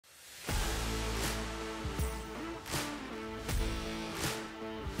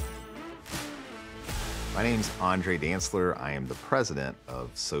My name's Andre Dantzler. I am the president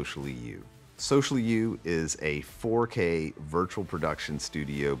of SociallyU. SociallyU is a 4K virtual production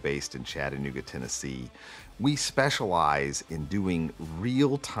studio based in Chattanooga, Tennessee. We specialize in doing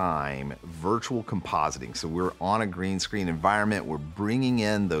real-time virtual compositing. So we're on a green screen environment. We're bringing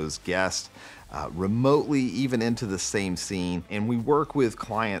in those guests remotely, even into the same scene. And we work with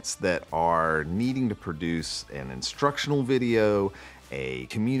clients that are needing to produce an instructional video, a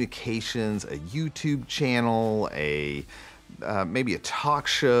communications, a YouTube channel, maybe a talk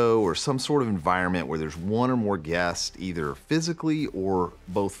show, or some sort of environment where there's one or more guests, either physically or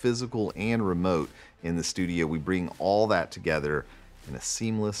both physical and remote in the studio. We bring all that together in a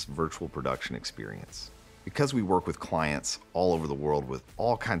seamless virtual production experience. Because we work with clients all over the world with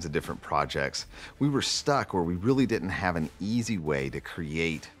all kinds of different projects, we were stuck where we really didn't have an easy way to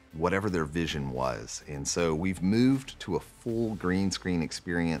create whatever their vision was. And so we've moved to a full green screen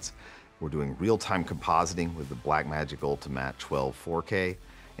experience. We're doing real-time compositing with the Blackmagic Ultimatte 12 4K,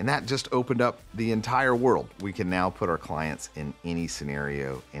 and that just opened up the entire world. We can now put our clients in any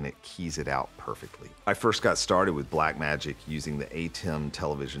scenario and it keys it out perfectly. I first got started with Blackmagic using the ATEM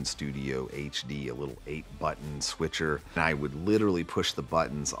Television Studio HD, a little 8-button switcher, and I would literally push the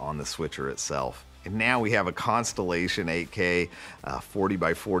buttons on the switcher itself. And now we have a Constellation 8K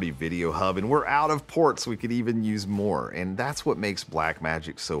 40x40 video hub, and we're out of ports. We could even use more. And that's what makes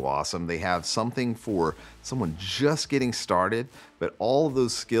Blackmagic so awesome. They have something for someone just getting started, but all of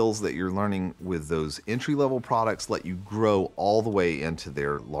those skills that you're learning with those entry-level products let you grow all the way into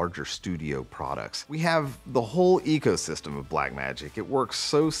their larger studio products. We have the whole ecosystem of Blackmagic. It works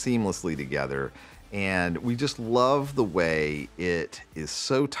so seamlessly together, and we just love the way it is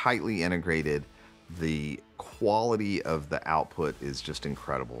so tightly integrated. The quality of the output is just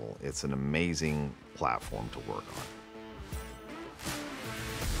incredible. It's an amazing platform to work on.